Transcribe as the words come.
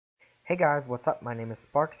Hey guys, what's up? My name is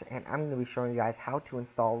Sparks, and I'm going to be showing you guys how to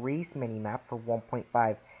install Reese Minimap for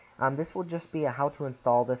 1.5. This will just be a how to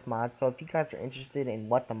install this mod, so if you guys are interested in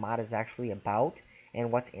what the mod is actually about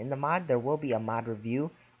and what's in the mod, there will be a mod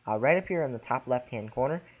review right up here in the top left hand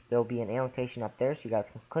corner. There will be an annotation up there, so you guys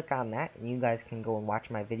can click on that and you guys can go and watch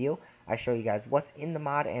my video. I show you guys what's in the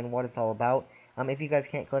mod and what it's all about. If you guys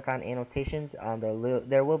can't click on annotations,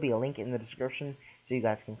 there will be a link in the description, so you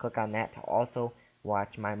guys can click on that to also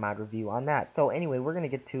watch my mod review on that. So anyway, we're going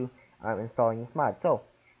to get to installing this mod. So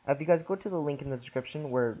if you guys go to the link in the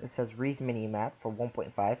description where it says Reese Minimap for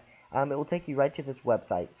 1.5, it will take you right to this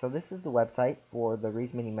website. So this is the website for the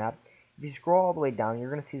Reese Minimap. If you scroll all the way down,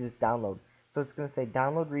 you're going to see this download. So it's going to say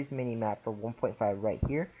download Reese Minimap for 1.5 right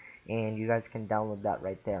here, and you guys can download that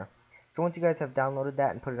right there. So once you guys have downloaded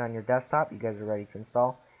that and put it on your desktop, you guys are ready to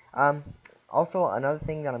install. Also, another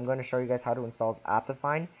thing that I'm going to show you guys how to install is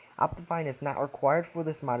Optifine. Optifine is not required for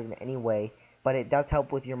this mod in any way, but it does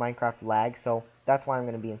help with your Minecraft lag, so that's why I'm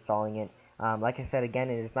going to be installing it. Like I said, again,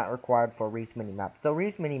 it is not required for Reese Minimap. So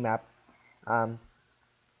Reese Minimap,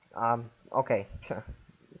 okay,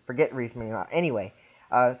 forget Reese Minimap. Anyway,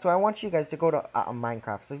 so I want you guys to go to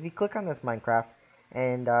Minecraft. So if you click on this Minecraft,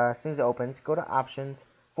 and as soon as it opens, go to Options,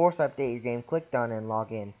 Force Update Your Game, click Done, and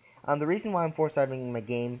log in. The reason why I'm force updating my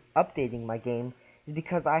game, is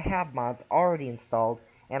because I have mods already installed,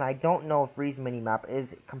 and I don't know if Reese Minimap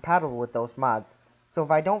is compatible with those mods. So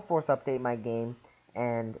if I don't force update my game,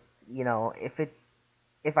 and you know,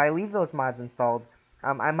 if I leave those mods installed,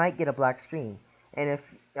 I might get a black screen. And if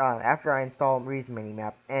after I install Reese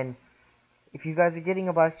Minimap, and if you guys are getting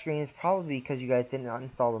a black screen, it's probably because you guys didn't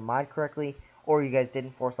install the mod correctly, or you guys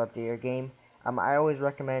didn't force update your game. I always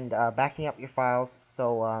recommend backing up your files.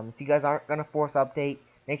 So if you guys aren't gonna force update,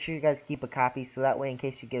 make sure you guys keep a copy, so that way in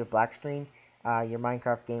case you get a black screen, your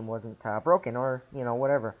Minecraft game wasn't broken, or you know,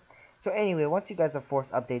 whatever. So anyway, once you guys have force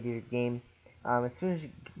updated your game, as soon as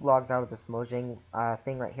it logs out of this Mojang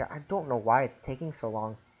thing right here, I don't know why it's taking so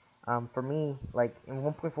long. For me, like in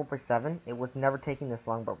 1.4.7, it was never taking this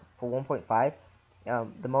long, but for 1.5,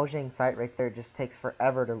 the Mojang site right there just takes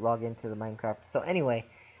forever to log into the Minecraft. So anyway,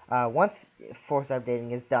 once force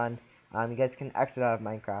updating is done, you guys can exit out of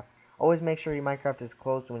Minecraft. Always make sure your Minecraft is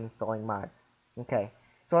closed when installing mods. Okay.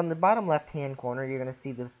 So on the bottom left-hand corner, you're going to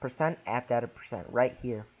see the %appdata% right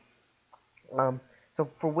here. So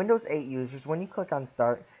for Windows 8 users, when you click on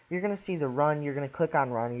Start, you're going to see the Run, you're going to click on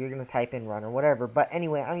Run, or you're going to type in Run, or whatever. But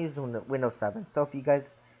anyway, I'm using Windows 7. So if you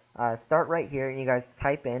guys start right here, and you guys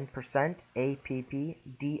type in %appdata,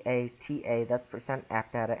 that's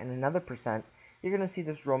 %appdata, and another %, you're going to see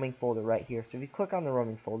this roaming folder right here. So if you click on the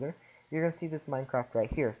roaming folder, you're going to see this Minecraft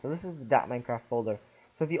right here. So this is the .minecraft folder.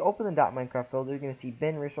 So if you open the .minecraft folder, you're going to see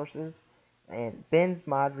bin resources, and bins,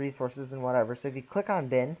 mod, resources, and whatever. So if you click on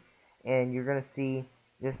bin, and you're going to see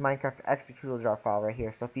this Minecraft executable jar file right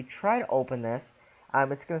here. So if you try to open this,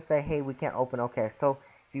 it's going to say, hey, we can't open. Okay, so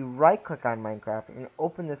if you right click on Minecraft and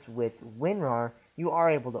open this with WinRAR, you are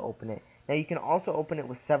able to open it. Now you can also open it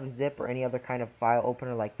with 7-zip or any other kind of file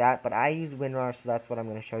opener like that, but I use WinRAR, so that's what I'm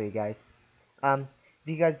going to show you guys. If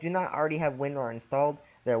you guys do not already have WinRAR installed,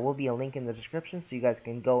 there will be a link in the description, so you guys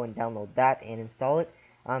can go and download that and install it.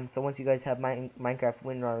 So once you guys have Minecraft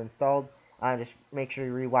WinRAR installed, just make sure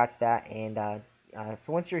you rewatch that. And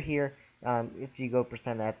so once you're here, if you go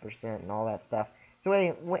 %, and all that stuff. So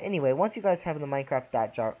anyway, once you guys have the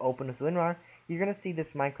Minecraft.jar open with WinRAR, you're gonna see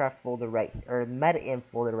this Minecraft folder right, or MetaInf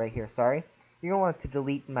folder right here. Sorry, you're gonna want to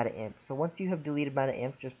delete MetaInf. So once you have deleted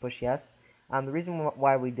MetaInf, just push yes. The reason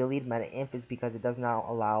why we delete MetaInf is because it does not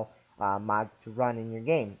allow mods to run in your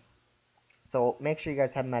game. So make sure you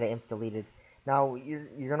guys have MetaInf deleted. Now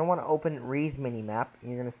you're gonna want to open Reese Minimap,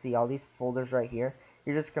 and you're gonna see all these folders right here.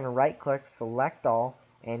 You're just gonna right click, select all,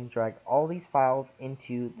 and drag all these files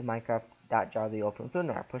into the Minecraft.jar that you open with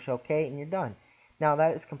WinRAR. Push OK, and you're done. Now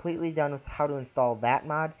that is completely done with how to install that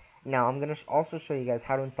mod. Now I'm gonna also show you guys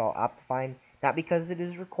how to install Optifine, not because it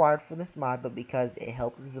is required for this mod, but because it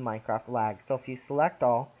helps with the Minecraft lag. So if you select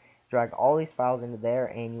all, drag all these files into there,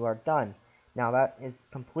 and you are done. Now that is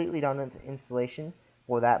completely done with installation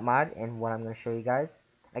for that mod and what I'm going to show you guys.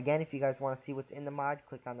 Again, if you guys want to see what's in the mod,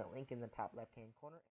 click on that link in the top left hand corner.